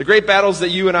The great battles that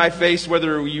you and I face,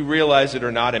 whether you realize it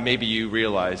or not, and maybe you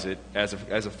realize it as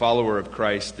a follower of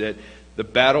Christ, that the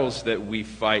battles that we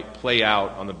fight play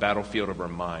out on the battlefield of our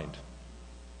mind.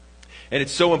 And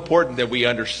it's so important that we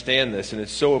understand this, and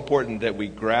it's so important that we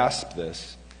grasp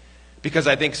this, because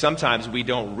I think sometimes we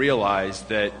don't realize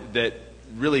that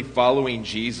really following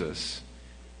Jesus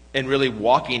and really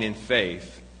walking in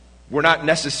faith, we're not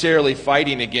necessarily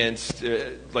fighting against,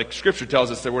 like Scripture tells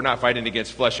us that we're not fighting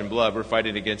against flesh and blood. We're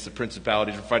fighting against the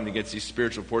principalities. We're fighting against these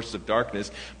spiritual forces of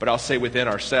darkness. But I'll say within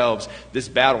ourselves, this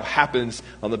battle happens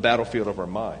on the battlefield of our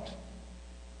mind.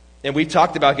 And we've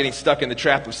talked about getting stuck in the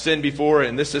trap of sin before,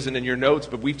 and this isn't in your notes,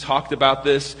 but we've talked about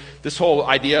this whole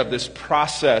idea of this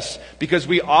process, because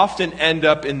we often end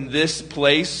up in this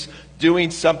place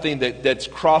doing something that's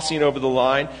crossing over the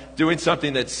line, doing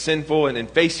something that's sinful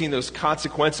and facing those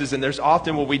consequences. And there's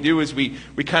often what we do is we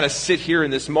kind of sit here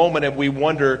in this moment and we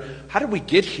wonder, how did we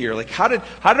get here? Like, how did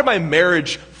my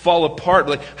marriage fall apart?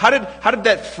 Like, how did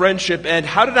that friendship end?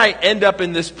 How did I end up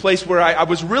in this place where I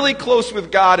was really close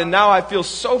with God and now I feel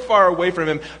so far away from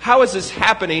Him? How is this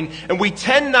happening? And we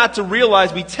tend not to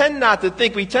realize, we tend not to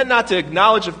think, we tend not to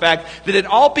acknowledge the fact that it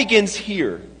all begins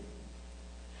here.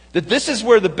 That this is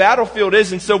where the battlefield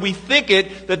is, and so we think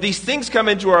that these things come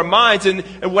into our minds, and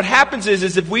what happens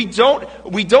is if we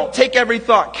don't take every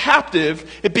thought captive,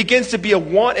 it begins to be a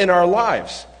want in our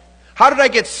lives. How did I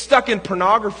get stuck in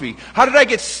pornography? How did I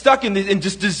get stuck in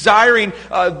just desiring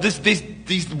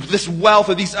this wealth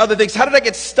or these other things? How did I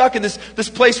get stuck in this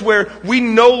place where we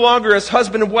no longer as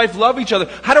husband and wife love each other?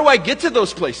 How do I get to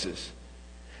those places?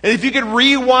 And if you could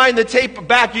rewind the tape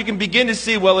back, you can begin to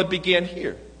see, well, it began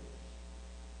here.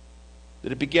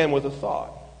 That it began with a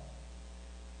thought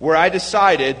where I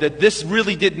decided that this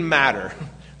really didn't matter.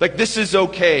 Like, this is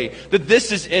okay. That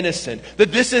this is innocent.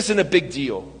 That this isn't a big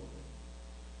deal.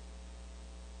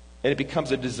 And it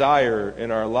becomes a desire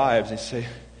in our lives. And you say,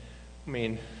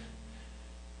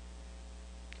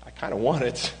 I kind of want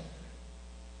it.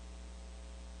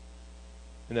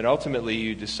 And then ultimately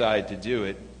you decide to do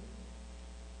it.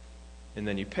 And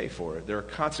then you pay for it. There are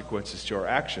consequences to our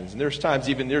actions. And there's times,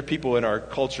 even there are people in our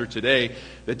culture today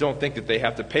that don't think that they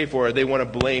have to pay for it. They want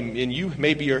to blame, and you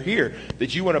maybe are here,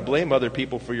 that you want to blame other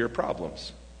people for your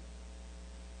problems.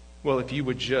 Well, if you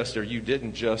would just, or you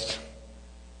didn't just,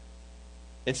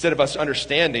 instead of us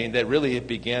understanding that really it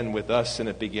began with us and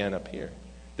it began up here.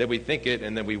 That we think it,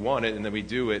 and then we want it, and then we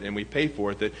do it, and we pay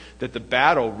for it. That the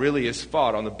battle really is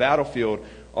fought on the battlefield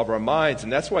of our minds.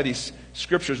 And that's why these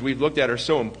scriptures we've looked at are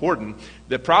so important.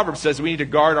 The Proverbs says we need to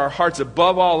guard our hearts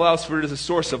above all else, for it is a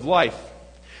source of life.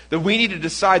 That we need to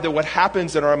decide that what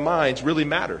happens in our minds really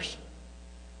matters.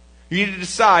 You need to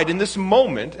decide in this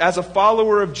moment, as a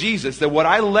follower of Jesus, that what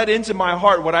I let into my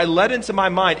heart, what I let into my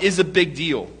mind is a big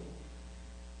deal.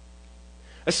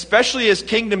 Especially as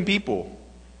kingdom people.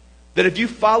 That if you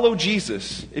follow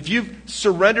Jesus, if you've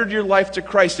surrendered your life to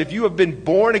Christ, if you have been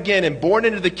born again and born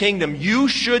into the kingdom, you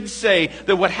should say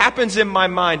that what happens in my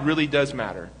mind really does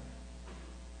matter.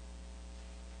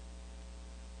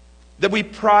 That we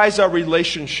prize our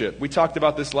relationship. We talked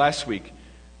about this last week.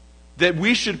 That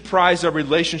we should prize our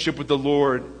relationship with the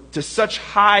Lord to such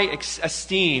high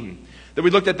esteem. That we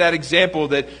looked at that example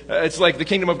that it's like the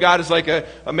kingdom of God is like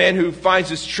a man who finds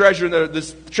this treasure in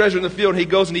the field, and he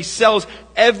goes and he sells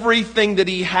everything that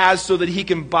he has so that he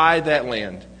can buy that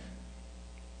land.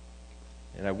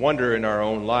 And I wonder in our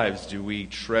own lives, do we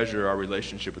treasure our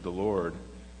relationship with the Lord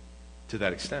to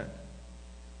that extent?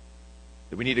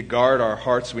 That we need to guard our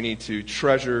hearts, we need to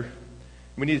treasure,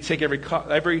 we need to take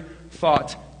every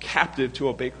thought captive to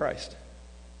obey Christ.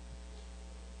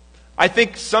 I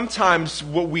think sometimes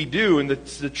what we do, and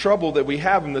the trouble that we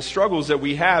have and the struggles that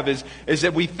we have is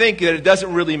that we think that it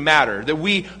doesn't really matter. That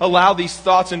we allow these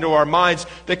thoughts into our minds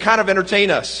that kind of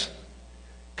entertain us,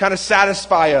 kind of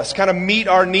satisfy us, kind of meet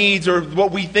our needs or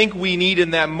what we think we need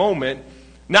in that moment,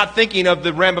 not thinking of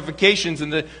the ramifications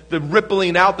and the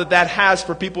rippling out that has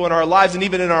for people in our lives and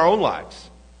even in our own lives.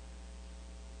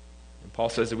 And Paul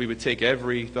says that we would take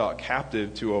every thought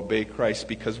captive to obey Christ,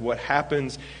 because what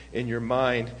happens in your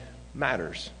mind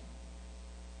matters.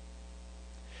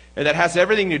 And that has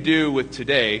everything to do with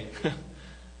today,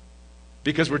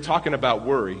 because we're talking about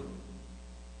worry.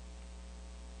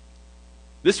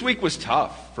 This week was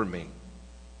tough for me.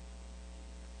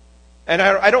 And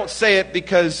I don't say it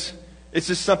because it's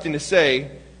just something to say,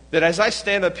 that as I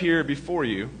stand up here before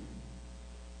you,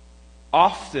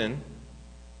 often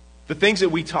the things that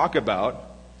we talk about,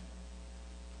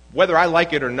 whether I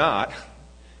like it or not,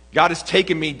 God has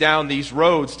taken me down these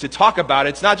roads to talk about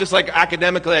it. It's not just like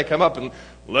academically I come up and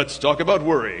let's talk about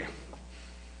worry.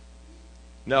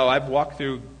 No, I've walked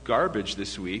through garbage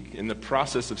this week in the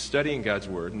process of studying God's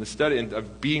Word and the study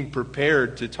of being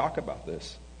prepared to talk about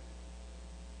this.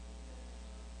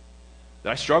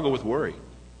 That I struggle with worry.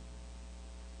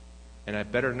 And I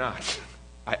better not.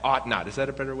 I ought not. Is that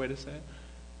a better way to say it?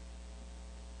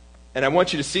 And I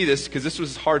want you to see this because this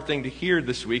was a hard thing to hear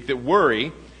this week, that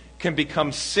worry can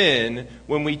become sin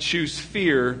when we choose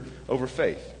fear over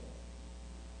faith.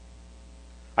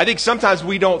 I think sometimes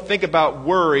we don't think about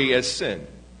worry as sin.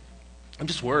 I'm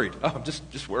just worried. Oh, I'm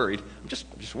just worried. I'm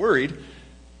just worried.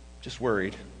 Just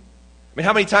worried. I mean,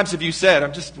 how many times have you said,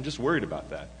 I'm just worried about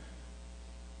that?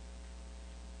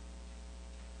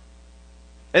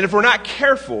 And if we're not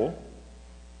careful,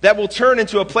 that will turn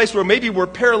into a place where maybe we're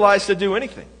paralyzed to do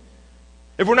anything.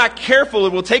 If we're not careful,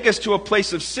 it will take us to a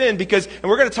place of sin because, and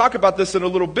we're going to talk about this in a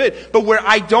little bit, but where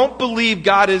I don't believe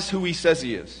God is who He says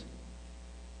He is.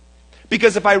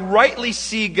 Because if I rightly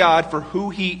see God for who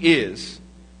He is,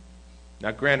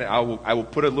 now granted, I will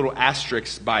put a little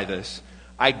asterisk by this.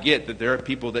 I get that there are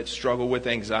people that struggle with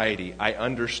anxiety. I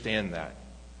understand that.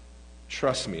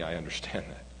 Trust me, I understand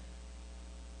that.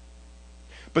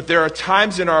 But there are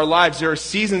times in our lives, there are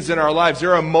seasons in our lives,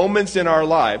 there are moments in our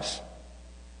lives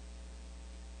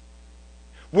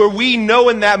where we know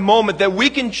in that moment that we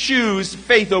can choose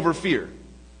faith over fear.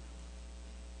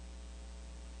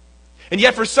 And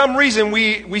yet for some reason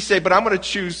we say, but I'm going to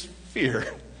choose fear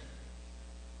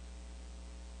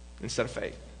instead of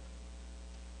faith.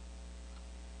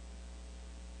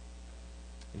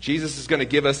 And Jesus is going to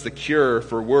give us the cure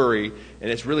for worry,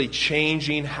 and it's really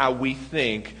changing how we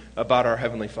think about our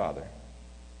Heavenly Father.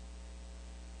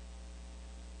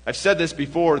 I've said this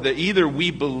before, that either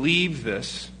we believe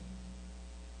this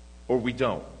or we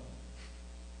don't.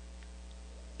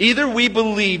 Either we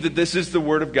believe that this is the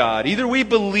Word of God, either we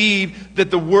believe that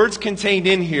the words contained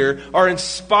in here are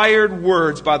inspired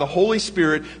words by the Holy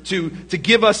Spirit to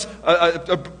give us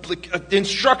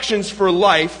instructions for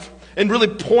life and really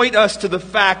point us to the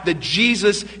fact that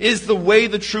Jesus is the way,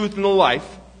 the truth, and the life,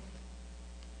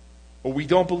 or we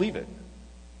don't believe it.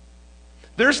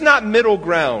 There's not middle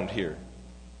ground here.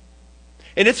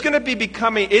 And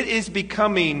it is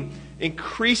becoming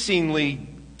increasingly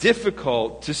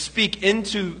difficult to speak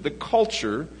into the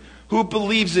culture who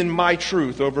believes in my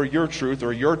truth over your truth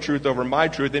or your truth over my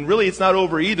truth. And really it's not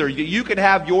over either. You can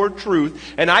have your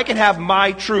truth and I can have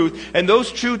my truth. And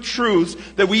those two truths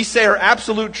that we say are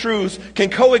absolute truths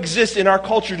can coexist in our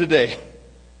culture today.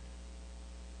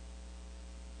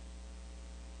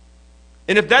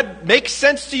 And if that makes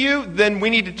sense to you, then we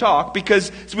need to talk,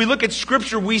 because as we look at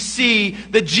Scripture, we see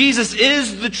that Jesus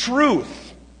is the truth.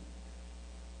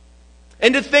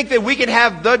 And to think that we can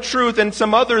have the truth and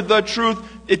some other the truth,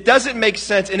 it doesn't make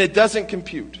sense and it doesn't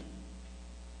compute.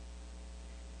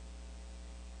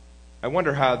 I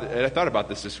wonder how, and I thought about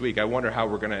this week, I wonder how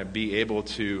we're going to be able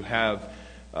to have,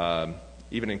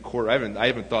 even in court, I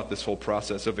haven't thought this whole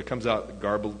process. So if it comes out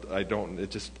garbled, it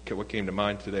just what came to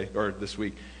mind today, or this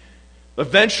week.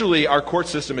 Eventually, our court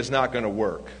system is not going to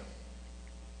work.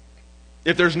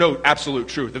 If there's no absolute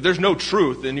truth. If there's no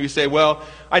truth, then you say, well,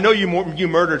 I know you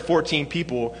murdered 14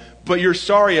 people, but you're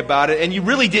sorry about it, and you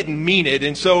really didn't mean it,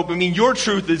 and so, your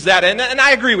truth is that, and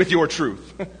I agree with your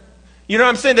truth. You know what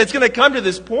I'm saying? That's going to come to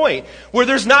this point where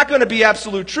there's not going to be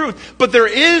absolute truth, but there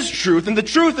is truth, and the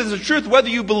truth is the truth whether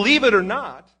you believe it or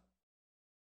not.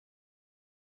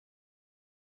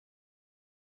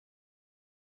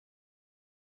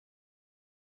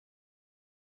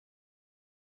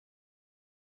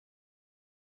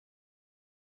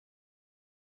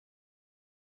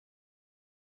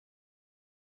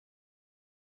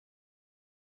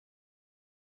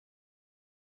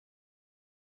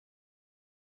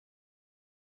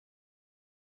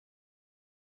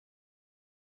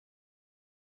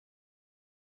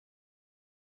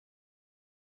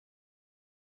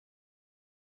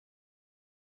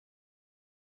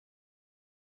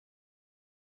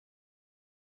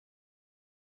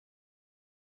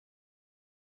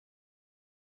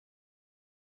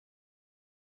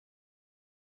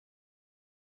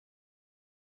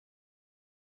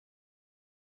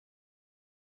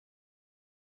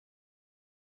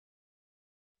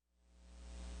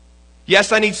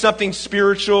 Yes, I need something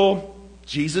spiritual.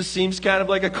 Jesus seems kind of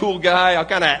like a cool guy. I'll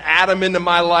kind of add him into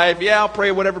my life. Yeah, I'll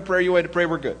pray whatever prayer you want to pray.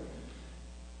 We're good.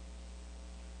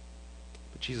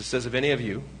 But Jesus says, if any of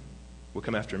you will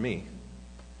come after me,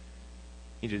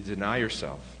 you need to deny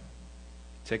yourself,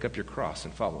 take up your cross,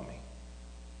 and follow me.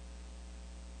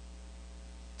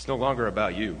 It's no longer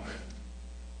about you.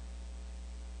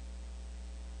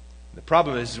 The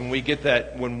problem is when we get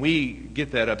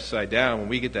that upside down, when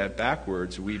we get that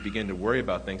backwards, we begin to worry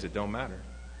about things that don't matter.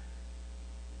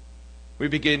 We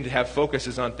begin to have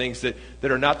focuses on things that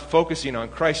are not focusing on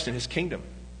Christ and His kingdom.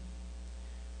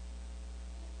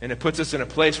 And it puts us in a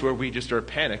place where we just are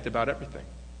panicked about everything.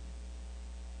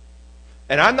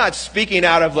 And I'm not speaking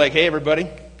out of like, hey, everybody,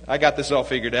 I got this all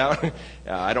figured out.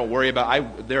 I don't worry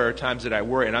about, there are times that I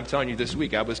worry. And I'm telling you this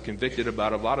week, I was convicted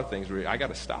about a lot of things where I got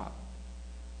to stop.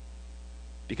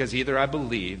 Because either I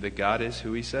believe that God is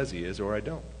who He says He is, or I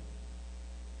don't.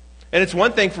 And it's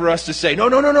one thing for us to say,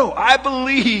 no, I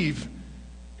believe.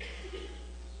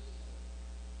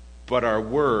 But our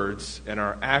words and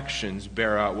our actions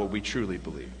bear out what we truly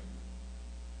believe.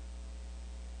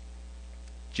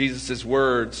 Jesus'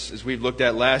 words, as we looked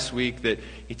at last week, that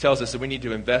He tells us that we need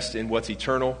to invest in what's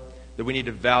eternal, that we need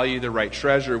to value the right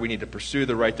treasure, we need to pursue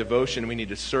the right devotion, we need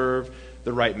to serve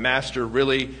the right master.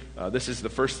 Really, this is the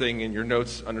first thing in your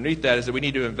notes underneath that, is that we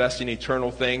need to invest in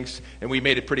eternal things. And we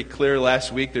made it pretty clear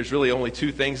last week, there's really only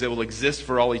two things that will exist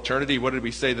for all eternity. What did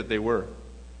we say that they were?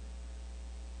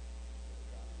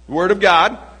 The Word of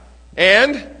God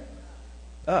and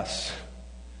us.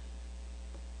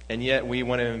 And yet we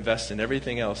want to invest in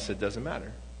everything else that doesn't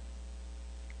matter.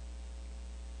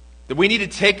 That we need to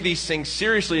take these things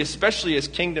seriously, especially as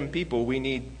kingdom people. We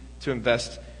need to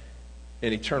invest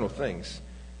in eternal things.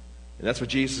 And that's what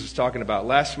Jesus was talking about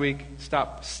last week.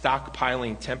 Stop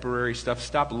stockpiling temporary stuff.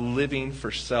 Stop living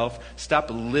for self. Stop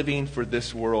living for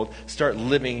this world. Start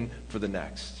living for the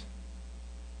next.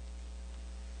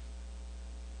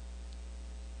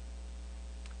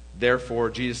 Therefore,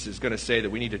 Jesus is going to say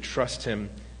that we need to trust Him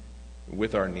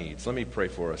with our needs. Let me pray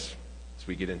for us as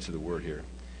we get into the Word here.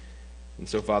 And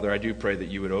so, Father, I do pray that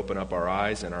You would open up our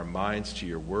eyes and our minds to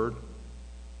Your Word.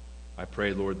 I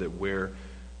pray, Lord, that where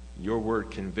Your Word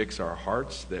convicts our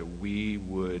hearts, that we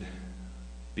would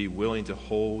be willing to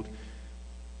hold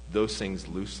those things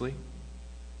loosely,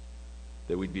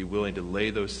 that we'd be willing to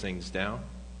lay those things down,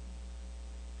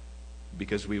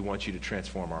 because we want You to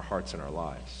transform our hearts and our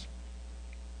lives.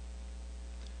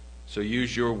 So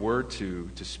use Your Word to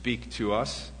speak to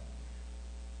us,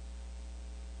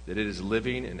 that it is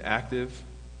living and active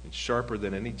and sharper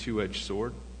than any two-edged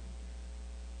sword,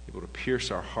 able to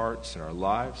pierce our hearts and our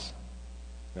lives.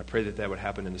 And I pray that that would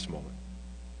happen in this moment.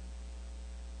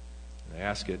 And I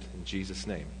ask it in Jesus'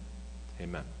 name.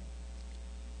 Amen.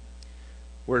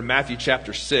 We're in Matthew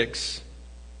chapter 6.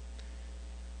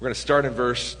 We're going to start in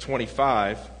verse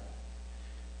 25.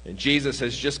 And Jesus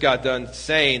has just got done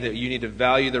saying that you need to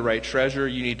value the right treasure.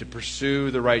 You need to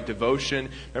pursue the right devotion.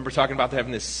 Remember talking about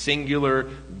having this singular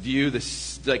view,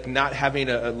 this like not having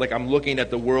like I'm looking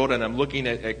at the world and I'm looking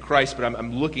at Christ, but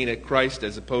I'm looking at Christ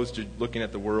as opposed to looking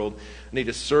at the world. I need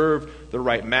to serve the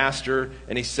right master.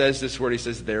 And He says this word, He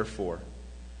says, therefore.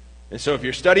 And so if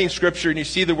you're studying Scripture and you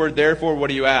see the word therefore, what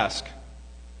do you ask?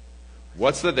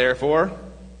 What's the therefore?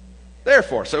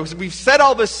 Therefore. So we've said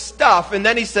all this stuff, and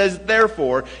then He says,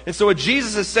 therefore. And so what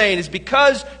Jesus is saying is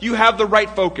because you have the right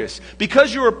focus,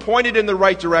 because you are pointed in the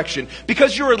right direction,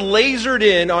 because you are lasered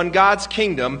in on God's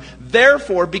kingdom,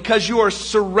 therefore, because you are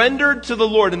surrendered to the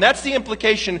Lord. And that's the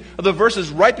implication of the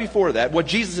verses right before that, what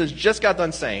Jesus has just got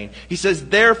done saying. He says,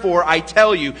 therefore, I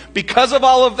tell you, because of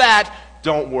all of that,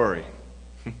 don't worry.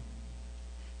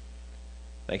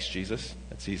 Thanks, Jesus.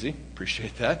 That's easy.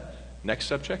 Appreciate that. Next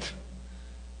subject.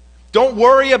 Don't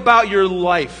worry about your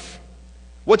life,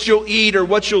 what you'll eat or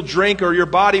what you'll drink, or your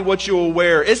body, what you'll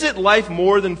wear. Is it life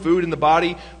more than food and the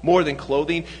body more than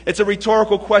clothing? It's a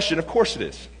rhetorical question. Of course it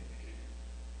is.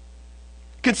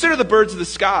 Consider the birds of the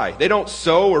sky. They don't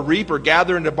sow or reap or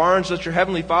gather into barns, yet your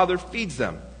heavenly Father feeds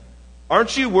them.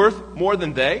 Aren't you worth more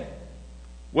than they?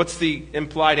 What's the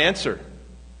implied answer?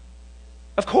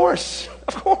 Of course.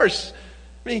 Of course.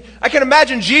 I mean, I can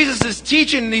imagine Jesus is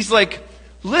teaching and He's like,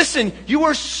 listen, you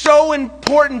are so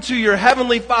important to your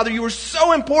heavenly Father. You are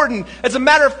so important. As a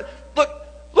matter of,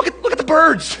 look at the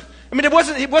birds. I mean,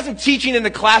 it wasn't teaching in the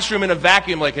classroom in a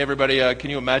vacuum. Like, hey, everybody, can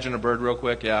you imagine a bird real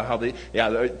quick?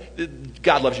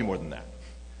 God loves you more than that.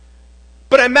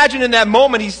 But I imagine in that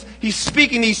moment, he's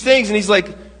speaking these things, and He's like,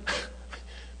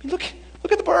 look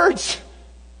at the birds.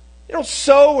 They don't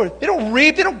sow, or they don't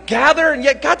reap, they don't gather, and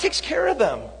yet God takes care of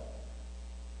them.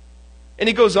 And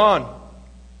He goes on.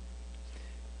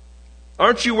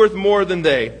 Aren't you worth more than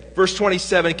they? Verse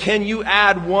 27, can you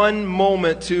add one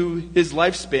moment to His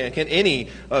lifespan? Can any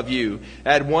of you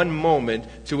add one moment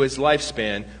to His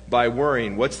lifespan by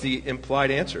worrying? What's the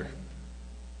implied answer?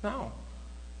 No.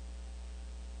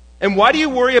 And why do you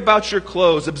worry about your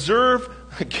clothes? Observe,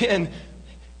 again,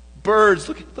 birds.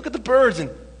 Look at the birds. And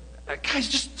guys,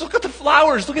 just look at the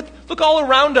flowers. Look all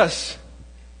around us.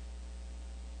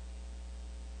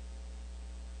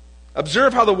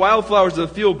 Observe how the wildflowers of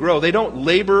the field grow. They don't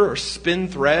labor or spin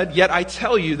thread. Yet I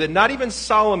tell you that not even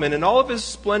Solomon in all of his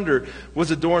splendor was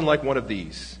adorned like one of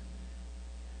these.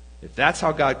 If that's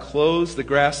how God clothes the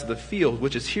grass of the field,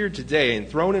 which is here today and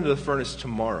thrown into the furnace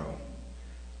tomorrow,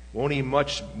 won't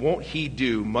he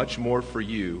do much more for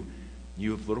you,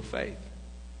 you of little faith?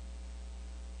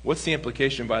 What's the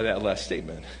implication by that last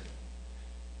statement?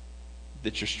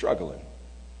 That you're struggling.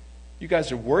 You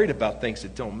guys are worried about things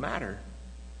that don't matter.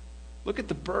 Look at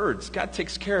the birds. God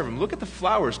takes care of them. Look at the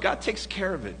flowers. God takes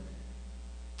care of it.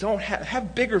 Don't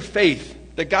have bigger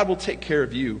faith that God will take care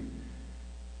of you.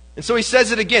 And so he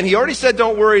says it again. He already said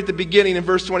don't worry at the beginning in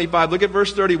verse 25. Look at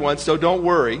verse 31. So don't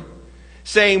worry,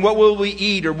 saying, what will we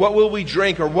eat, or what will we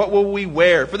drink, or what will we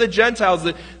wear? For the Gentiles,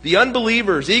 the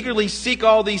unbelievers, eagerly seek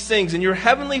all these things, and your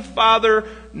heavenly Father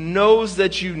knows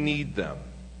that you need them.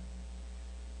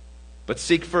 But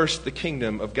seek first the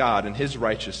kingdom of God and his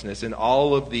righteousness, and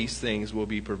all of these things will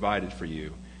be provided for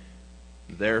you.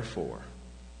 Therefore,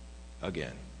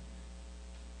 again,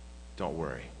 don't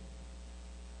worry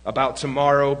about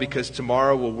tomorrow, because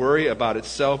tomorrow will worry about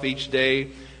itself. Each day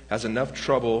has enough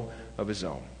trouble of his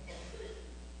own.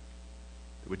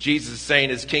 What Jesus is saying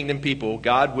is, kingdom people,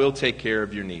 God will take care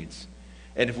of your needs.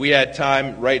 And if we had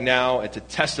time right now to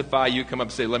testify, you come up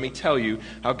and say, let me tell you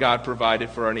how God provided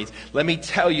for our needs. Let me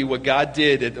tell you what God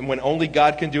did, and when only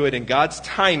God can do it in God's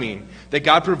timing, that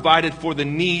God provided for the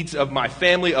needs of my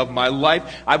family, of my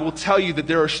life. I will tell you that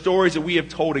there are stories that we have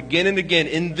told again and again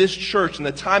in this church, and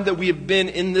the time that we have been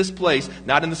in this place,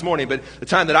 not in this morning, but the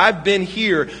time that I've been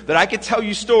here, that I could tell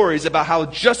you stories about how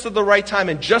just at the right time,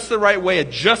 and just the right way, at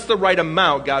just the right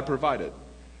amount, God provided.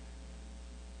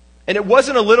 And it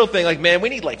wasn't a little thing like, man, we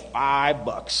need like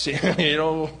 $5, you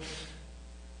know.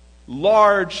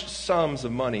 Large sums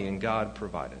of money, and God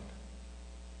provided.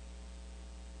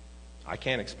 I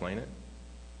can't explain it.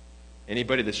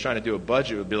 Anybody that's trying to do a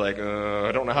budget would be like,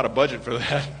 I don't know how to budget for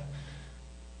that.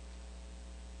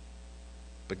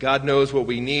 But God knows what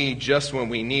we need just when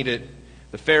we need it.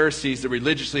 The Pharisees, the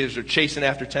religious leaders, are chasing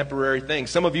after temporary things.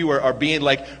 Some of you are being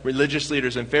like religious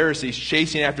leaders and Pharisees,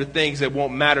 chasing after things that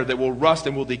won't matter, that will rust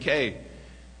and will decay.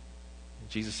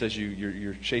 Jesus says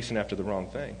you're chasing after the wrong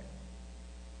thing.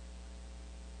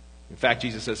 In fact,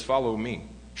 Jesus says, follow me,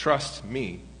 trust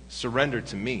me, surrender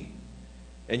to me,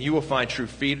 and you will find true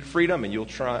freedom, and you'll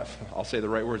try, I'll say the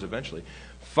right words eventually,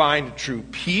 find true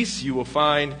peace, you will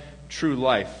find true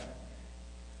life.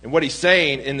 And what he's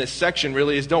saying in this section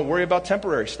really is, don't worry about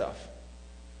temporary stuff.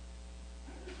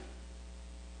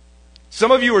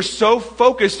 Some of you are so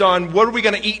focused on what are we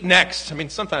going to eat next. I mean,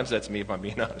 sometimes that's me, if I'm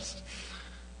being honest.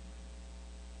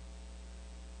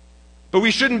 But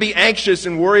we shouldn't be anxious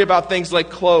and worry about things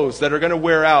like clothes that are going to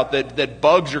wear out, that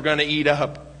bugs are going to eat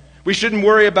up. We shouldn't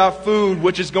worry about food,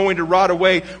 which is going to rot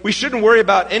away. We shouldn't worry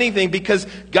about anything, because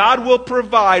God will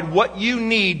provide what you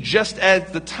need just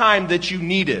at the time that you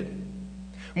need it.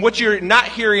 And what you're not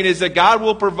hearing is that God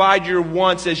will provide your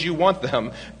wants as you want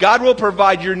them. God will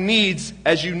provide your needs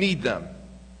as you need them.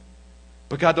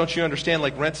 But God, don't you understand,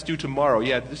 like rent's due tomorrow.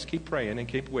 Yeah, just keep praying and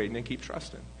keep waiting and keep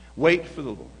trusting. Wait for the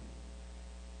Lord.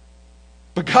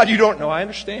 But God, you don't know. I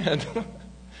understand. I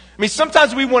mean,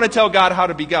 sometimes we want to tell God how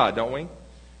to be God, don't we?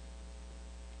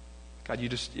 God,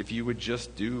 if you would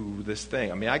just do this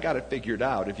thing. I mean, I got it figured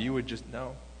out. If you would just,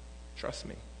 no, trust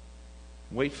me.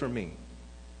 Wait for me.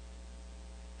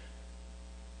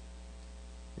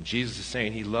 And Jesus is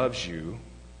saying he loves you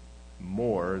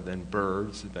more than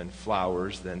birds, than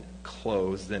flowers, than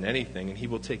clothes, than anything, and he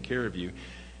will take care of you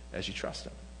as you trust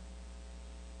him.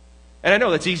 And I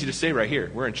know that's easy to say right here.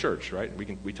 We're in church, right?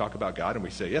 We talk about God and we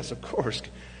say, yes, of course.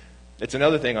 It's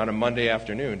another thing on a Monday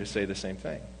afternoon to say the same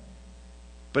thing.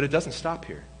 But it doesn't stop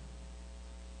here.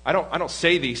 I don't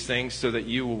say these things so that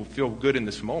you will feel good in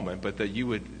this moment, but that you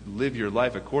would live your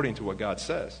life according to what God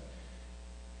says.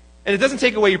 And it doesn't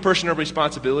take away your personal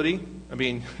responsibility. I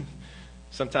mean,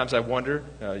 sometimes I wonder,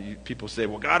 people say,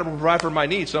 well, God will provide for my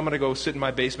needs, so I'm going to go sit in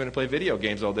my basement and play video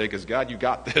games all day because, God, you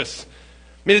got this.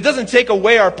 I mean, it doesn't take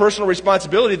away our personal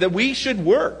responsibility that we should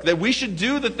work, that we should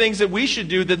do the things that we should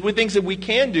do, the things that we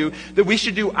can do, that we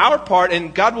should do our part,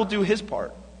 and God will do his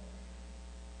part.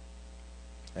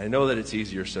 And I know that it's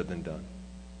easier said than done.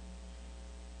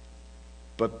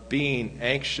 But being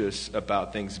anxious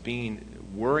about things,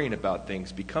 worrying about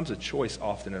things, becomes a choice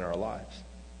often in our lives.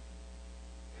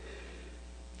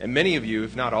 And many of you,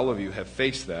 if not all of you, have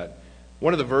faced that.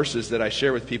 One of the verses that I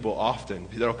share with people often,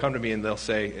 they'll come to me and they'll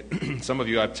say, some of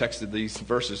you, I've texted these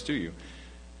verses to you.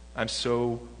 I'm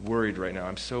so worried right now.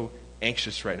 I'm so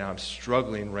anxious right now. I'm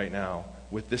struggling right now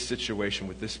with this situation,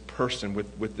 with this person,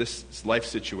 with this life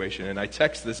situation. And I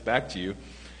text this back to you.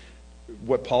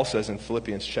 what Paul says in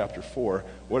Philippians chapter 4.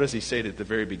 What does he say at the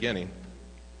very beginning?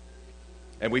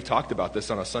 And we talked about this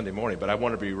on a Sunday morning, but I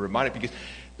want to be reminded, because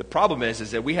the problem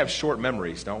is that we have short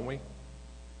memories, don't we?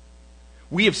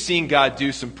 We have seen God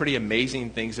do some pretty amazing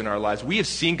things in our lives. We have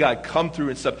seen God come through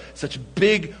in such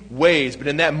big ways. But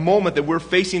in that moment that we're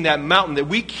facing that mountain that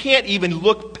we can't even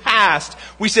look past,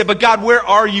 we say, but God, where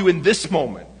are you in this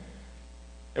moment?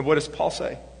 And what does Paul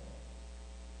say?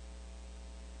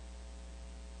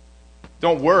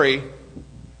 Don't worry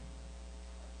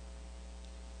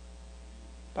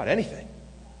about anything.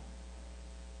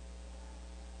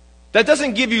 That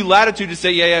doesn't give you latitude to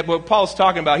say, yeah, what Paul's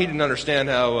talking about, he didn't understand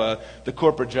how the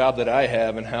corporate job that I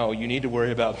have and how you need to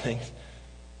worry about things.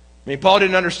 I mean, Paul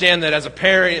didn't understand that as a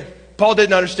parent. Paul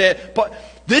didn't understand.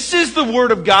 This is the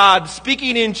Word of God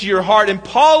speaking into your heart. And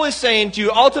Paul is saying to you,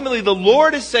 ultimately the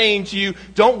Lord is saying to you,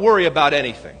 don't worry about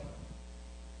anything.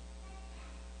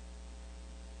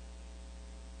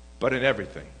 But in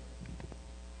everything.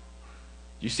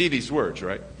 You see these words,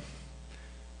 right?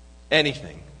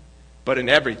 Anything. But in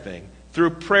everything, through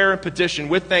prayer and petition,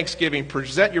 with thanksgiving,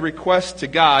 present your requests to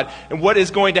God. And what is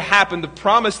going to happen, the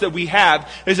promise that we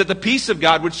have, is that the peace of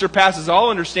God, which surpasses all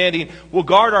understanding, will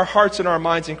guard our hearts and our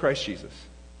minds in Christ Jesus.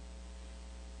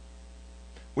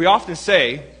 We often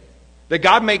say that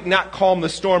God may not calm the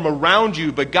storm around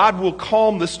you, but God will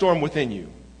calm the storm within you.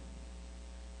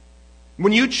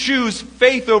 When you choose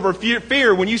faith over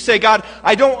fear, when you say, God,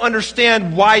 I don't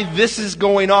understand why this is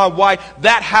going on, why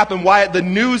that happened, why the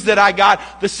news that I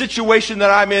got, the situation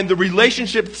that I'm in, the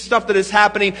relationship stuff that is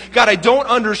happening, God, I don't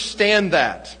understand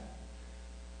that.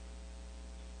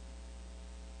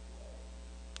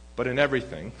 But in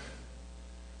everything,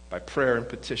 by prayer and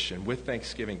petition, with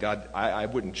thanksgiving, God, I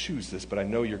wouldn't choose this, but I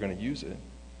know you're going to use it.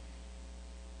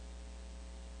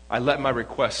 I let my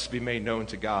requests be made known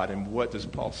to God. And what does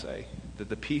Paul say? That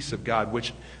the peace of God,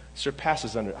 which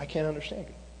surpasses I can't understand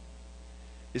it,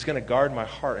 is going to guard my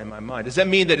heart and my mind. Does that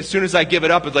mean that as soon as I give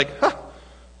it up, it's like,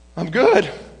 I'm good?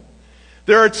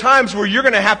 There are times where you're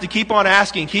going to have to keep on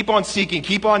asking, keep on seeking,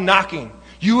 keep on knocking.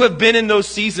 You have been in those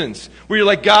seasons where you're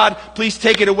like, God, please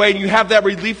take it away. And you have that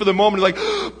relief for the moment. You're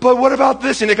like, but what about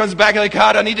this? And it comes back and like,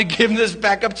 God, I need to give this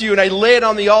back up to you. And I lay it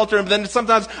on the altar. And then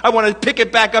sometimes I want to pick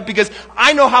it back up because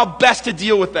I know how best to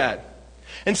deal with that.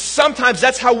 And sometimes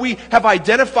that's how we have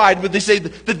identified with, they say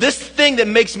that this thing that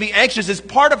makes me anxious is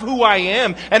part of who I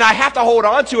am. And I have to hold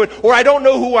on to it or I don't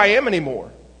know who I am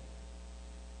anymore.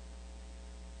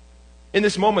 In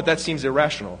this moment, that seems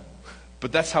irrational.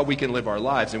 But that's how we can live our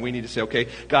lives. And we need to say, okay,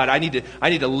 God, I need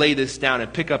to lay this down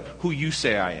and pick up who you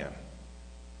say I am.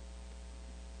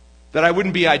 That I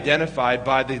wouldn't be identified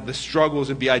by the struggles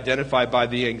and be identified by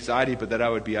the anxiety, but that I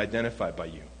would be identified by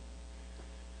you.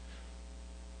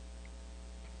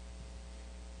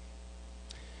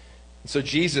 And so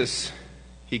Jesus,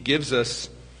 he gives us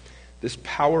this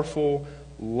powerful,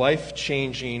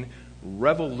 life-changing,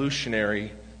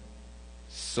 revolutionary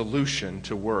solution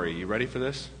to worry. You ready for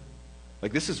this?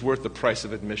 Like, this is worth the price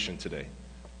of admission today.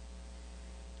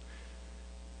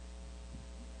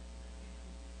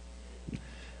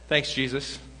 Thanks,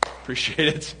 Jesus. Appreciate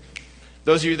it.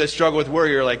 Those of you that struggle with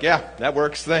worry are like, yeah, that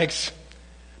works, thanks.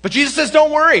 But Jesus says,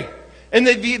 don't worry. And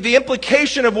the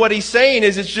implication of what he's saying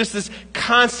is it's just this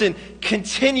constant,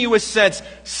 continuous sense.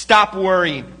 Stop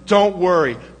worrying. Don't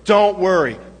worry. Don't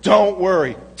worry. Don't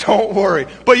worry. Don't worry.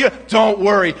 But you don't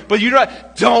worry. But you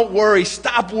don't worry.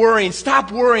 Stop worrying.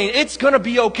 Stop worrying. It's going to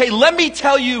be okay. Let me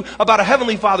tell you about a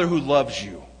Heavenly Father who loves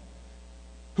you,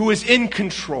 who is in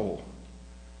control,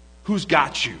 who's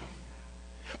got you.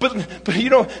 But you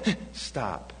know,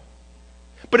 stop.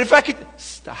 But if I could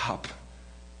stop.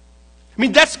 I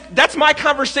mean, that's my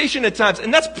conversation at times,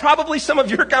 and that's probably some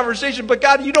of your conversation. But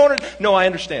God, you don't. No, I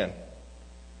understand.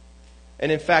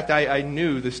 And in fact, I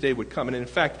knew this day would come. And in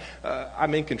fact,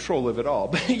 I'm in control of it all.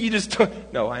 But you just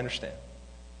don't. No, I understand.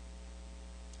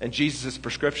 And Jesus'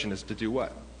 prescription is to do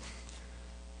what?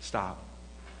 Stop.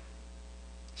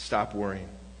 Stop worrying.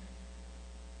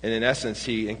 And in essence,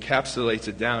 he encapsulates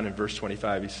it down in verse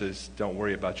 25. He says, don't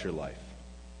worry about your life.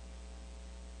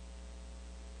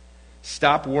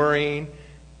 Stop worrying.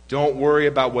 Don't worry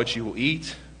about what you will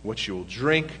eat, what you will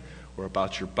drink, or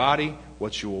about your body,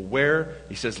 what you will wear.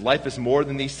 He says life is more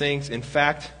than these things. In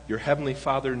fact, your Heavenly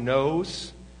Father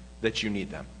knows that you need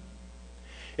them.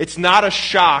 It's not a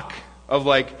shock of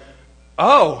like,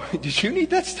 oh, did you need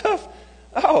that stuff?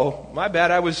 Oh, my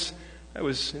bad. I was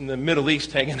in the Middle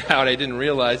East hanging out. I didn't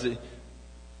realize it.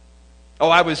 Oh,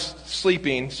 I was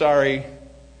sleeping. Sorry.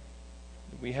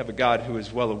 We have a God who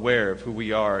is well aware of who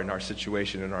we are and our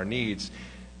situation and our needs.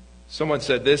 Someone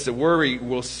said this, that worry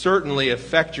will certainly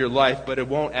affect your life, but it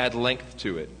won't add length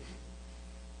to it.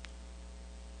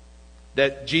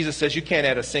 That Jesus says you can't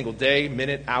add a single day,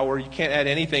 minute, hour, you can't add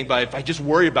anything by, if I just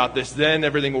worry about this, then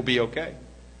everything will be okay.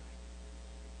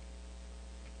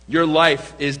 Your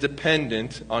life is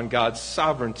dependent on God's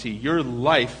sovereignty. Your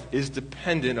life is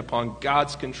dependent upon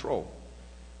God's control.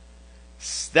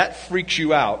 That freaks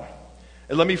you out.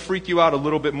 And let me freak you out a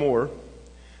little bit more,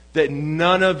 that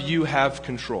none of you have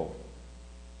control.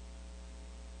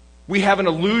 We have an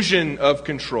illusion of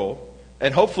control,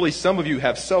 and hopefully some of you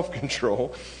have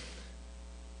self-control.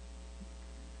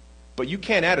 But you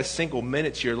can't add a single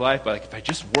minute to your life by, like, if I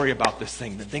just worry about this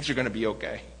thing, then things are going to be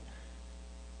okay.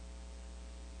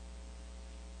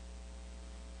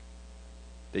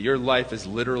 That your life is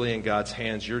literally in God's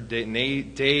hands. Your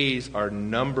days are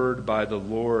numbered by the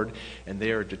Lord, and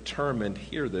they are determined,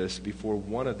 hear this, before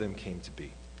one of them came to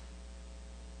be.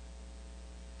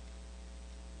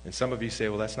 And some of you say,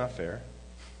 well, that's not fair.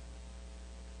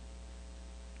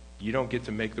 You don't get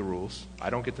to make the rules. I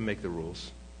don't get to make the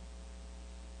rules.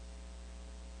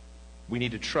 We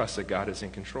need to trust that God is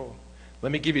in control.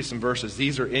 Let me give you some verses.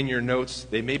 These are in your notes.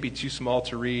 They may be too small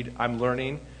to read. I'm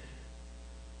learning.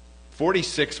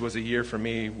 46 was a year for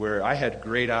me where I had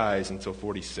great eyes until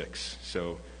 46.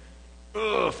 So,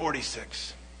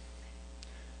 46.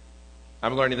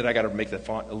 I'm learning that I got to make the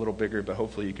font a little bigger, but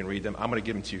hopefully you can read them. I'm going to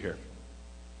give them to you here.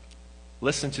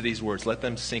 Listen to these words. Let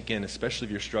them sink in, especially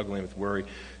if you're struggling with worry,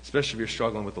 especially if you're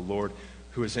struggling with the Lord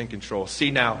who is in control. See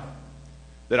now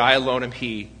that I alone am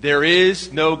He. There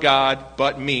is no God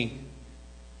but me.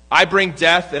 I bring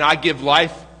death and I give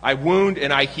life. I wound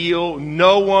and I heal.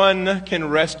 No one can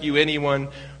rescue anyone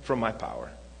from my power.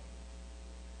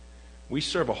 We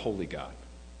serve a holy God.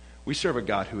 We serve a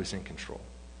God who is in control.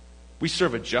 We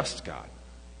serve a just God.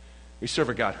 We serve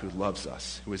a God who loves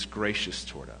us, who is gracious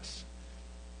toward us.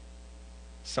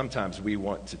 Sometimes we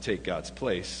want to take God's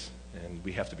place, and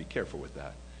we have to be careful with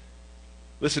that.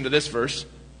 Listen to this verse.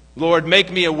 Lord,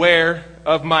 make me aware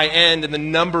of my end and the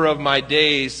number of my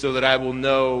days so that I will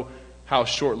know how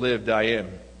short-lived I am.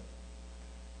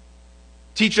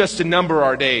 Teach us to number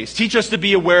our days. Teach us to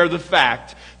be aware of the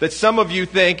fact that some of you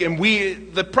think, and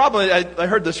the problem, I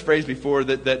heard this phrase before,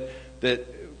 that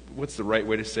what's the right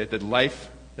way to say it? That life,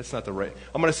 that's not the right,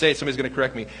 I'm going to say it, somebody's going to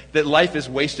correct me, that life is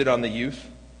wasted on the youth.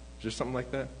 Is there something like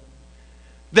that?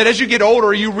 That as you get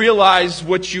older, you realize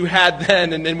what you had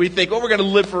then, and then we think, we're going to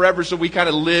live forever, so we kind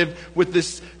of live with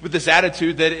this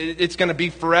attitude that it's going to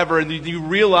be forever, and you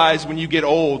realize when you get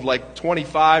old, like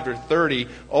 25 or 30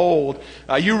 old,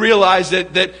 you realize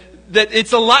that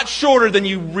it's a lot shorter than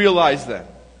you realized then.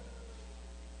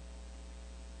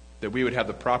 That we would have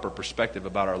the proper perspective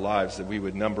about our lives, that we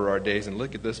would number our days. And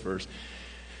look at this verse.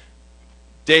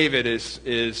 David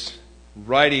is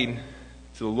writing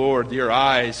to the Lord, your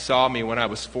eyes saw me when I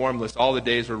was formless. All the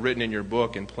days were written in your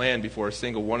book and planned before a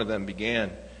single one of them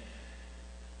began.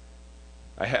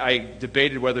 I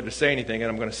debated whether to say anything,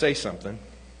 and I'm going to say something.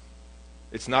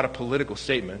 It's not a political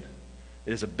statement.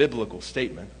 It is a biblical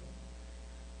statement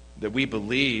that we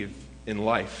believe in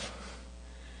life.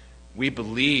 We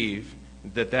believe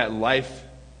that life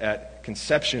at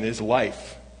conception is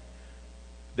life.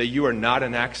 That you are not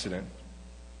an accident.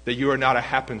 That you are not a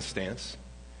happenstance.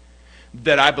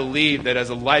 That I believe that as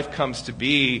a life comes to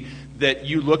be, that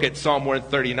you look at Psalm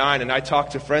 139, and I talk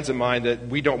to friends of mine that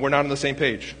we're not on the same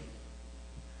page.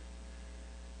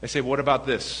 They say, what about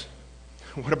this?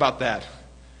 What about that?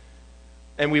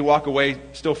 And we walk away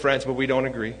still friends, but we don't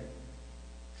agree.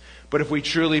 But if we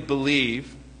truly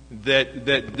believe that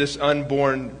this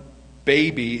unborn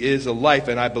baby is a life,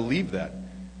 and I believe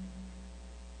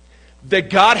that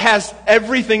God has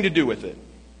everything to do with it.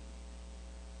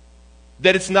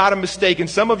 That it's not a mistake. And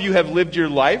some of you have lived your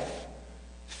life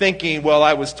thinking, well,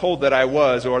 I was told that I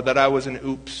was, or that I was an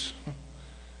oops.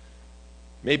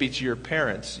 Maybe to your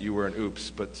parents you were an oops,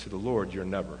 but to the Lord you're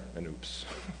never an oops.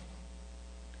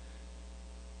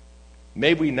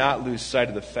 May we not lose sight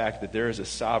of the fact that there is a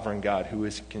sovereign God who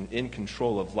is in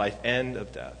control of life and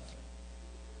of death.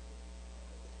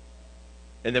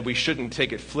 And that we shouldn't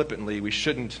take it flippantly. We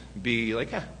shouldn't be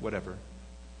like, whatever.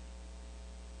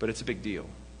 But it's a big deal.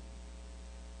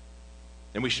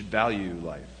 And we should value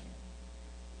life.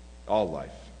 All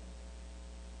life.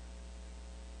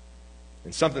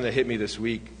 And something that hit me this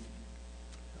week,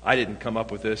 I didn't come up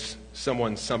with this.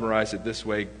 Someone summarized it this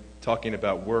way, talking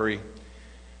about worry,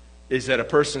 is that a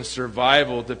person's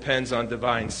survival depends on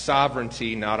divine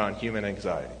sovereignty, not on human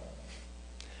anxiety.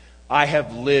 I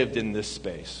have lived in this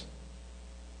space.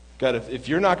 God, if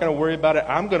you're not going to worry about it,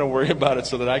 I'm going to worry about it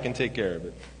so that I can take care of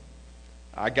it.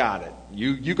 I got it.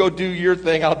 You go do your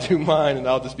thing, I'll do mine, and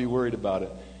I'll just be worried about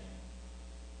it.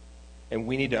 And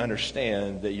we need to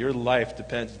understand that your life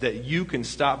depends, that you can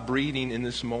stop breathing in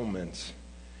this moment,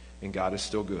 and God is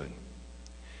still good.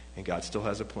 And God still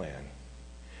has a plan.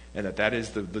 And that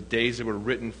is the days that were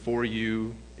written for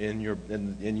you in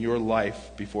your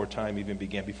life before time even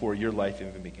began, before your life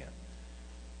even began.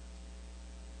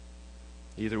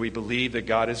 Either we believe that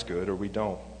God is good or we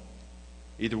don't.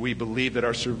 Either we believe that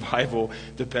our survival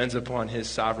depends upon His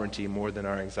sovereignty more than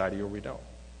our anxiety, or we don't.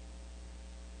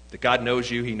 That God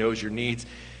knows you, He knows your needs,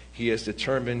 He has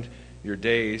determined your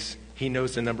days. He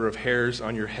knows the number of hairs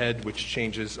on your head, which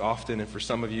changes often, and for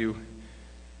some of you,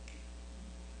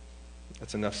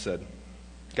 that's enough said.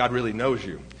 God really knows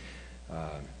you.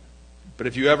 But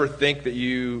if you ever think that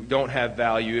you don't have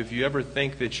value, if you ever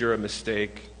think that you're a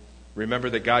mistake,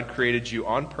 remember that God created you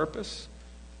on purpose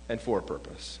and for a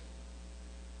purpose.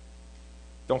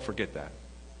 Don't forget that.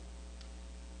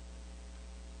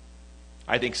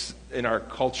 I think in our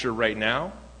culture right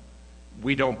now,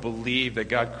 we don't believe that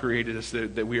God created us,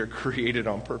 that we are created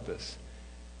on purpose.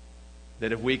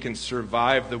 That if we can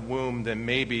survive the womb, then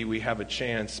maybe we have a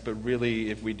chance. But really,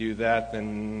 if we do that,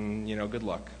 then, good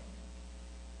luck.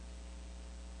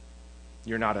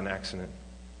 You're not an accident.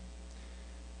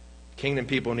 Kingdom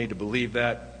people need to believe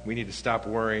that. We need to stop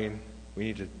worrying. We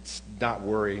need to not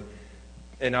worry.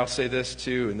 And I'll say this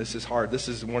too, and this is hard. This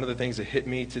is one of the things that hit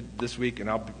me this week, and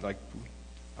I'll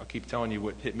keep telling you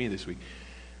what hit me this week.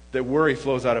 That worry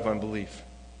flows out of unbelief.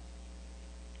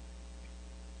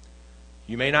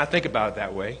 You may not think about it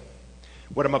that way.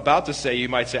 What I'm about to say, you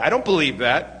might say, I don't believe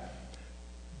that.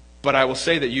 But I will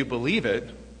say that you believe it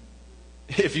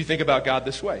if you think about God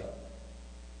this way.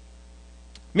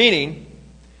 Meaning,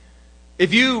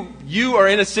 if you are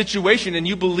in a situation and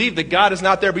you believe that God is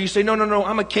not there, but you say, no,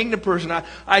 I'm a kingdom person.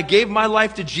 I gave my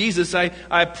life to Jesus.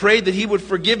 I prayed that He would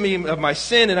forgive me of my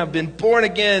sin, and I've been born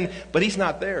again, but He's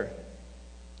not there.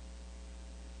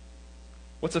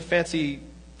 What's a fancy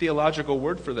theological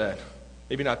word for that?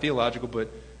 Maybe not theological, but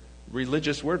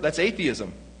religious word. That's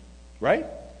atheism, right?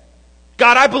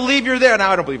 God, I believe you're there.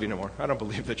 Now I don't believe you no more. I don't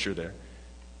believe that you're there.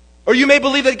 Or you may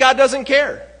believe that God doesn't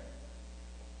care,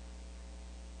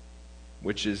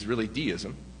 which is really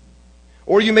deism.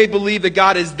 Or you may believe that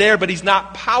God is there, but He's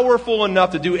not powerful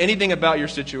enough to do anything about your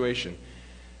situation.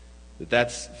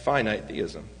 That's finite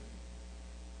theism.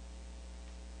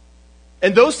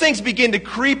 And those things begin to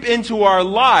creep into our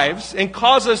lives and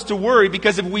cause us to worry,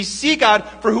 because if we see God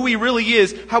for who He really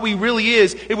is, how He really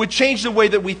is, it would change the way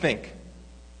that we think.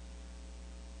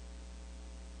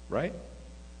 Right?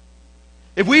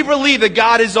 If we believe that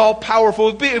God is all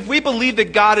powerful, if we believe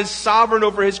that God is sovereign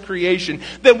over His creation,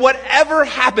 then whatever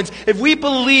happens, if we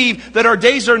believe that our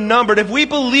days are numbered, if we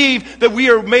believe that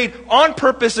we are made on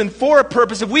purpose and for a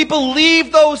purpose, if we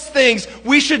believe those things,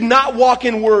 we should not walk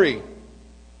in worry.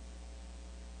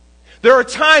 There are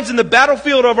times in the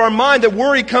battlefield of our mind that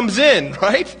worry comes in,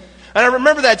 right? And I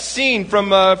remember that scene from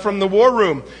the war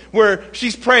room where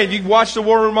she's praying. You watch the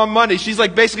war room on Monday. She's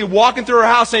like basically walking through her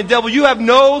house saying, devil, you have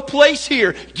no place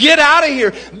here. Get out of here.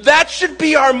 That should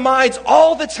be our minds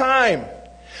all the time.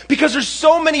 Because there's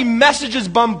so many messages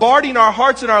bombarding our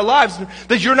hearts and our lives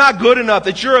that you're not good enough,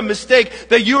 that you're a mistake,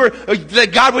 that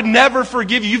God would never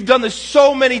forgive you. You've done this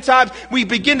so many times. We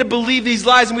begin to believe these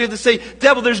lies and we have to say,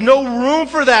 devil, there's no room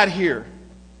for that here.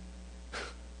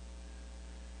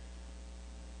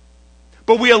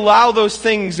 But we allow those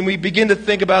things and we begin to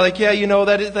think about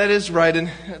that is right.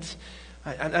 And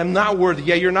I'm not worthy.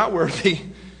 Yeah, you're not worthy.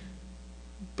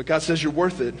 But God says you're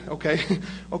worth it.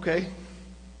 Okay.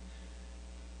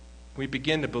 We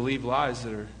begin to believe lies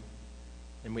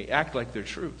and we act like they're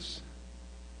truths.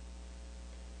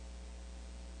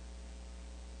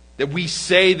 That we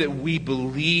say that we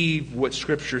believe what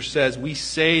Scripture says. We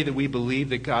say that we believe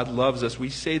that God loves us. We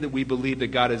say that we believe that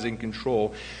God is in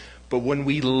control. But when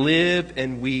we live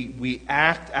and we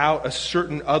act out a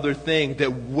certain other thing,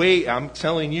 I'm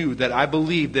telling you that I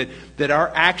believe that our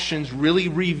actions really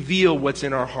reveal what's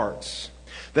in our hearts.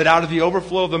 That out of the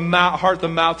overflow of the heart, the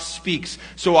mouth speaks.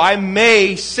 So I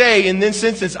may say in this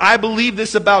instance, I believe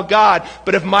this about God,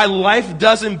 but if my life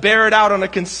doesn't bear it out on a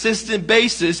consistent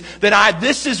basis, then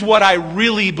this is what I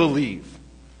really believe.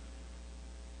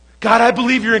 God, I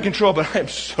believe you're in control, but I am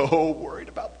so worried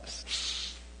about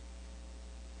this.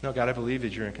 No, God, I believe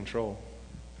that you're in control.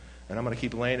 And I'm going to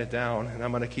keep laying it down, and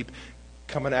I'm going to keep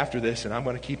coming after this, and I'm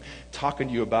going to keep talking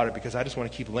to you about it because I just want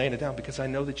to keep laying it down because I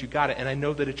know that you got it, and I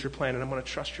know that it's your plan, and I'm going to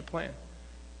trust your plan.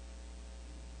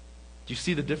 Do you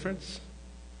see the difference?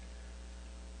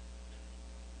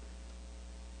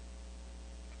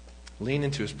 lean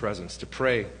into his presence, to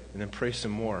pray, and then pray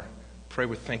some more. Pray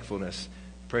with thankfulness.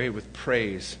 Pray with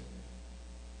praise.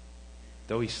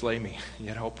 Though he slay me,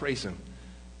 yet I'll praise him.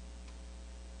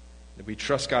 That we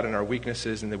trust God in our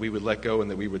weaknesses and that we would let go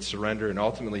and that we would surrender. And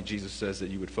ultimately, Jesus says that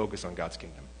you would focus on God's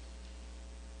kingdom.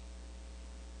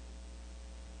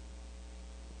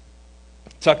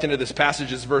 Tucked into this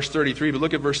passage is verse 33, but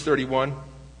look at verse 31.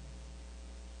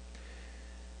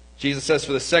 Jesus says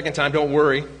for the second time, don't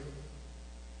worry,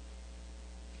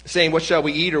 saying, what shall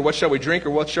we eat, or what shall we drink, or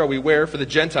what shall we wear? For the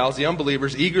Gentiles, the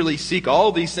unbelievers, eagerly seek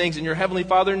all these things, and your heavenly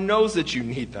Father knows that you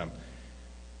need them.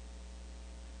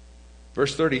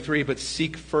 Verse 33, but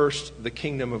seek first the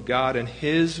kingdom of God and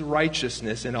his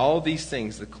righteousness, and all these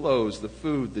things, the clothes, the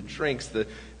food, the drinks,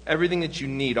 everything that you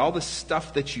need, all the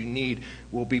stuff that you need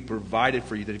will be provided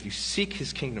for you, that if you seek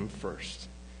his kingdom first.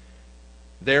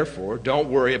 Therefore, don't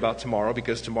worry about tomorrow,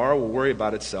 because tomorrow will worry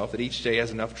about itself, that each day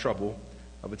has enough trouble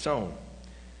of its own.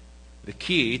 The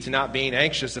key to not being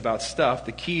anxious about stuff,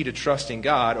 the key to trusting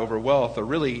God over wealth or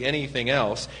really anything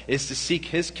else, is to seek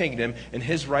his kingdom and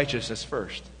his righteousness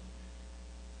first.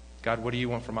 God, what do you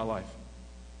want for my life?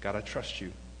 God, I trust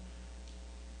you.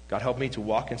 God, help me to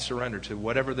walk and surrender to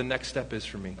whatever the next step is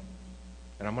for me.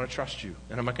 And I'm going to trust you.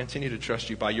 And I'm going to continue to trust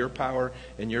you by your power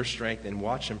and your strength, and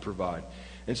watch him provide.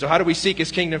 And so how do we seek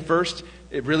his kingdom first?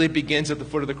 It really begins at the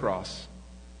foot of the cross.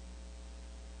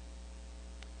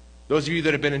 Those of you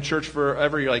that have been in church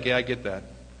forever, you're like, yeah, I get that.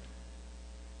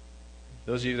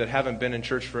 Those of you that haven't been in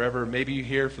church forever, maybe you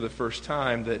hear for the first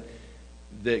time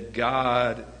that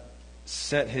God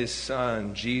sent his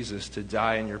son, Jesus, to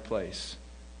die in your place.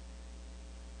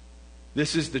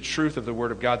 This is the truth of the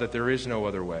Word of God, that there is no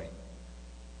other way.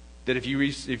 That if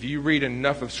you read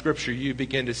enough of Scripture, you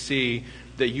begin to see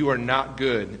that you are not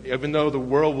good. Even though the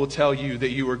world will tell you that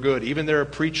you are good. Even there are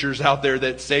preachers out there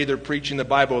that say they're preaching the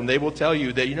Bible, and they will tell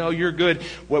you that, you're good.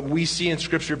 What we see in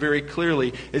Scripture very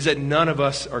clearly is that none of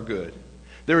us are good.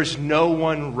 There is no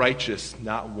one righteous,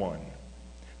 not one.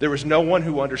 There is no one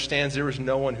who understands. There is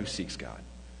no one who seeks God.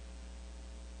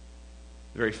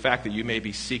 The very fact that you may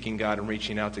be seeking God and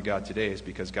reaching out to God today is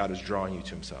because God is drawing you to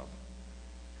himself.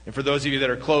 And for those of you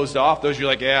that are closed off, those of you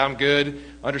like, yeah, I'm good,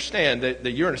 understand that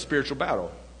you're in a spiritual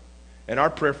battle. And our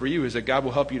prayer for you is that God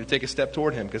will help you to take a step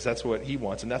toward him, because that's what he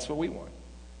wants and that's what we want.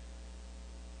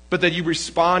 But that you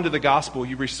respond to the gospel,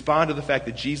 you respond to the fact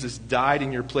that Jesus died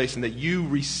in your place, and that you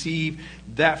receive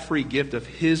that free gift of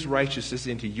his righteousness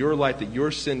into your life, that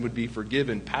your sin would be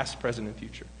forgiven, past, present, and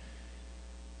future.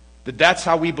 That's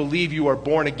how we believe you are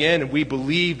born again, and we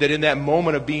believe that in that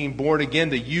moment of being born again,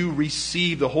 that you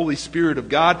receive the Holy Spirit of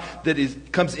God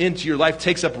that comes into your life,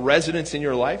 takes up residence in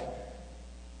your life,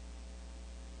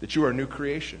 that you are a new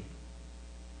creation.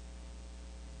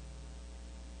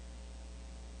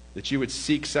 That you would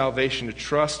seek salvation, to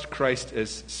trust Christ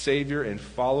as Savior and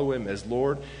follow him as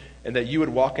Lord, and that you would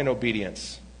walk in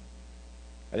obedience.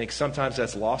 I think sometimes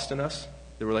that's lost in us.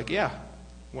 That we're like, yeah,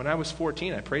 when I was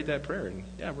 14, I prayed that prayer, and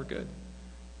yeah, we're good.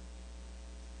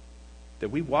 That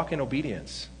we walk in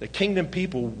obedience. That kingdom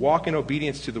people walk in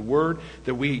obedience to the Word.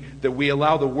 That we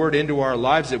allow the Word into our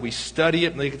lives. That we study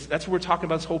it. That's what we're talking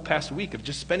about this whole past week, of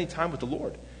just spending time with the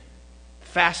Lord.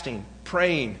 Fasting,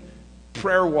 praying,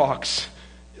 prayer walks.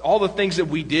 All the things that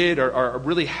we did are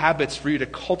really habits for you to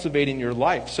cultivate in your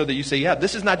life, so that you say, yeah,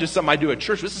 this is not just something I do at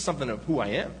church. This is something of who I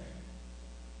am.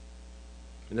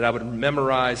 And that I would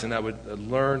memorize and I would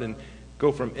learn and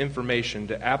go from information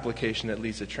to application that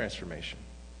leads to transformation.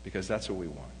 Because that's what we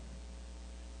want.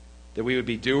 That we would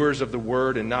be doers of the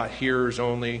word and not hearers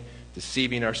only,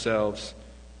 deceiving ourselves,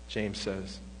 James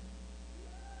says.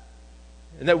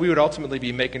 And that we would ultimately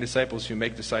be making disciples who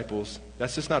make disciples.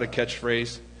 That's just not a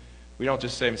catchphrase. We don't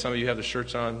just say, some of you have the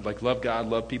shirts on, like, love God,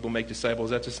 love people, make disciples.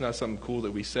 That's just not something cool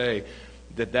that we say.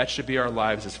 That should be our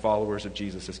lives as followers of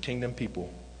Jesus, as kingdom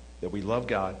people. That we love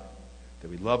God,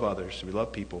 that we love others, we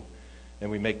love people,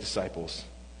 and we make disciples.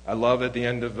 I love at the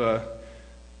end of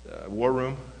War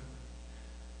Room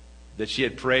that she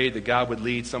had prayed that God would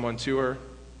lead someone to her.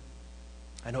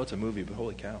 I know it's a movie, but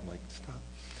holy cow, I'm like, stop.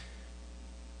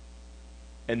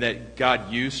 And that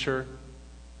God used her.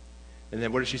 And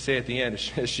then what did she say at the end?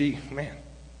 Man,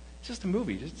 it's just a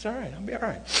movie. It's all right. I'll be all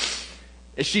right.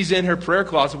 As she's in her prayer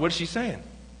closet, what is she saying?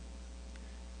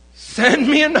 Send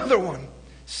me another one.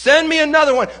 Send me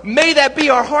another one. May that be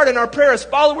our heart and our prayer as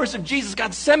followers of Jesus.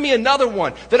 God, send me another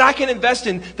one that I can invest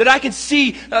in, that I can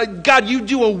see, God, you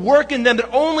do a work in them that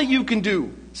only you can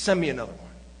do. Send me another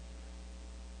one.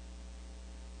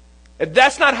 If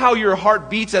that's not how your heart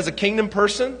beats as a kingdom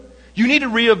person, You need to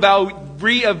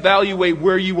reevaluate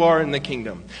where you are in the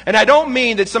kingdom. And I don't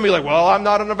mean that somebody like, well, I'm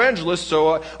not an evangelist,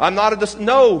 so I'm not a...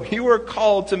 No, you are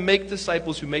called to make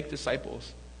disciples who make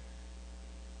disciples.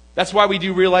 That's why we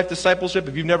do real life discipleship.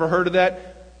 If you've never heard of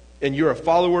that and you're a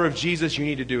follower of Jesus, you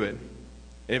need to do it.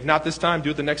 And if not this time, do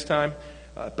it the next time.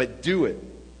 But do it.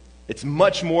 It's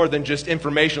much more than just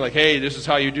information like, hey, this is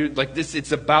how you do it. Like this,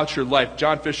 it's about your life.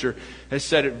 John Fisher has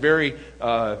said it very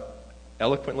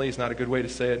eloquently, is not a good way to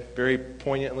say it, very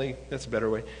poignantly, that's a better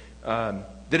way, that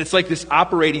it's like this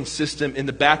operating system in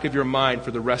the back of your mind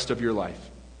for the rest of your life.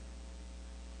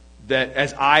 That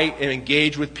as I am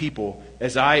engaged with people,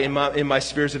 as I am in my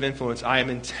spheres of influence, I am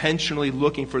intentionally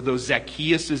looking for those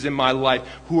Zacchaeuses in my life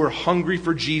who are hungry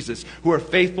for Jesus, who are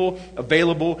faithful,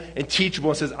 available, and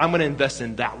teachable, and says, I'm going to invest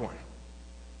in that one.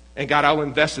 And God, I'll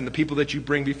invest in the people that you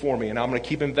bring before me, and I'm going to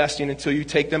keep investing until you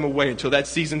take them away, until that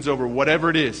season's over,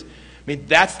 whatever it is. I mean,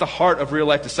 that's the heart of real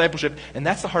life discipleship, and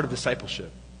that's the heart of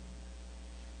discipleship.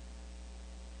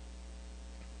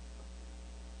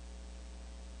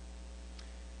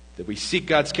 That we seek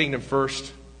God's kingdom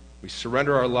first, we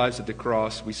surrender our lives at the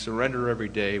cross, we surrender every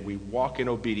day, we walk in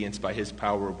obedience by His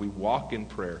power, we walk in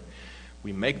prayer,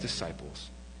 we make disciples.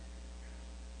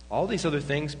 All these other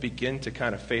things begin to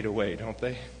kind of fade away, don't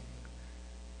they?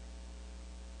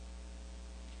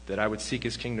 That I would seek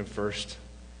His kingdom first,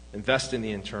 invest in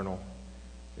the internal,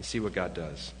 and see what God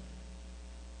does.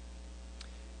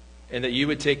 And that you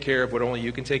would take care of what only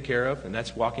you can take care of, and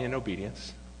that's walking in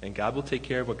obedience. And God will take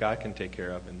care of what God can take care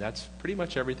of, and that's pretty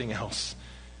much everything else.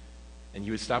 And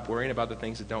you would stop worrying about the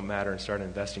things that don't matter and start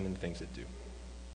investing in the things that do.